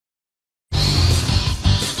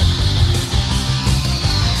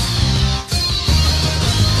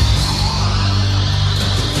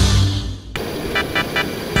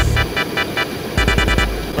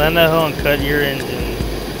Find that hole and cut your engine.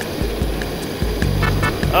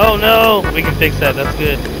 Oh no! We can fix that, that's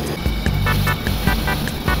good.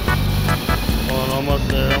 Hold on, almost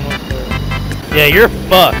there, almost there. Yeah, you're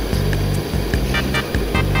fucked.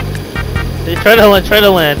 Hey, try to land, try to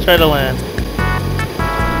land, try to land.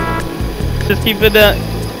 Just keep it down.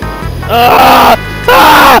 Ah!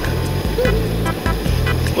 Ah!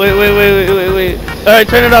 Wait. Alright,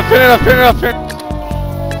 turn it off, turn it off, turn it off, turn it off.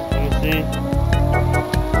 Let me see.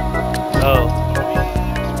 Oh.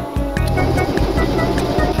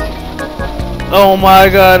 Oh my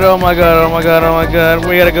god, oh my god, oh my god, oh my god.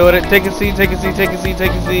 We gotta go with it. Take a seat, take a seat, take a seat,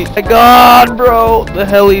 take a seat. My god, bro. The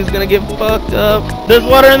heli's gonna get fucked up. There's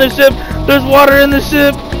water in the ship. There's water in the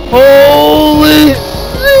ship. Holy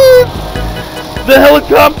shit. The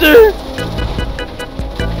helicopter.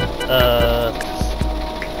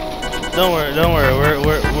 Don't worry, don't worry.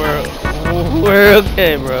 We're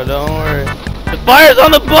okay, bro. Don't worry. The fire's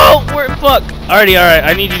on the boat. We're fucked. Alright.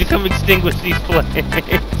 I need you to come extinguish these flames.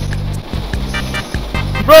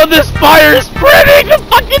 Bro, this fire is spreading! The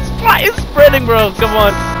fucking fire is spreading, bro! Come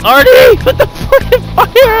on. Artie! Put the fucking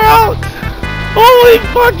fire out! Holy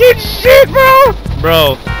fucking shit, bro!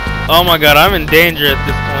 Bro. Oh my god, I'm in danger at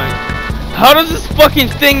this point. How does this fucking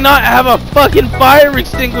thing not have a fucking fire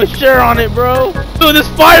extinguisher on it, bro? Dude, this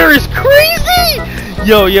fire is crazy!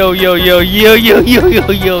 Yo.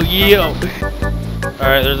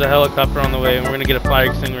 Alright, there's a helicopter on the way, and we're gonna get a fire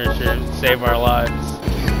extinguisher and save our lives.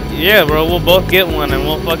 Yeah, bro, we'll both get one and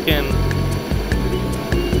we'll fucking...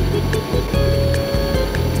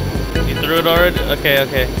 You threw it already?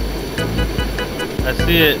 Okay. I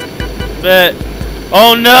see it. Bet.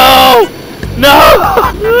 Oh no! No!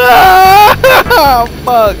 Oh,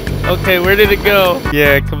 fuck. Okay, where did it go?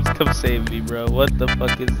 Yeah, come save me, bro. What the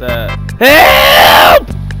fuck is that? Help!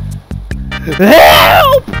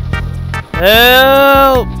 Help!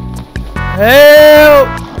 Help! Help!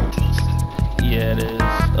 Yeah, it is.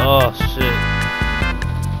 Oh shit.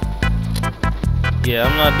 Yeah,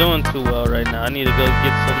 I'm not doing too well right now. I need to go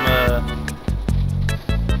get some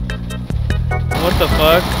what the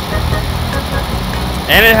fuck?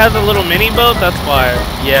 And it has a little mini boat? That's fire.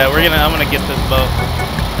 Yeah, I'm gonna get this boat.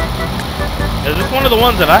 Is this one of the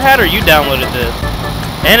ones that I had or you downloaded this?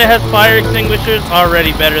 And it has fire extinguishers,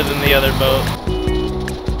 already better than the other boat.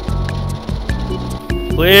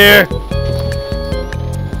 Clear.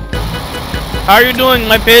 How are you doing,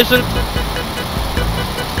 my patient?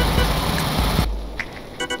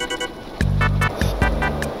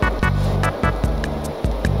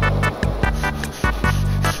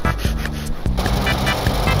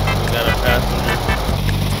 Got a passenger.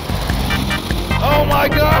 Oh my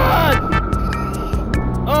god!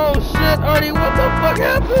 Oh shit, Artie, what the fuck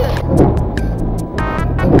happened?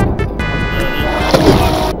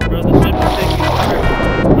 Bro, the ship is taking water.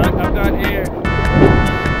 I've got air.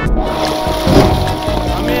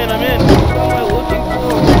 I'm in. What am I looking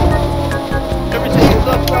for? Everything is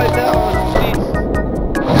upside down. Please.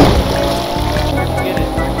 Get it.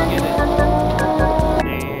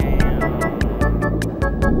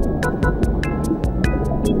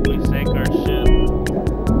 Damn. We sank our ship.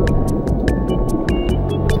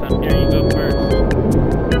 This time here, you go first.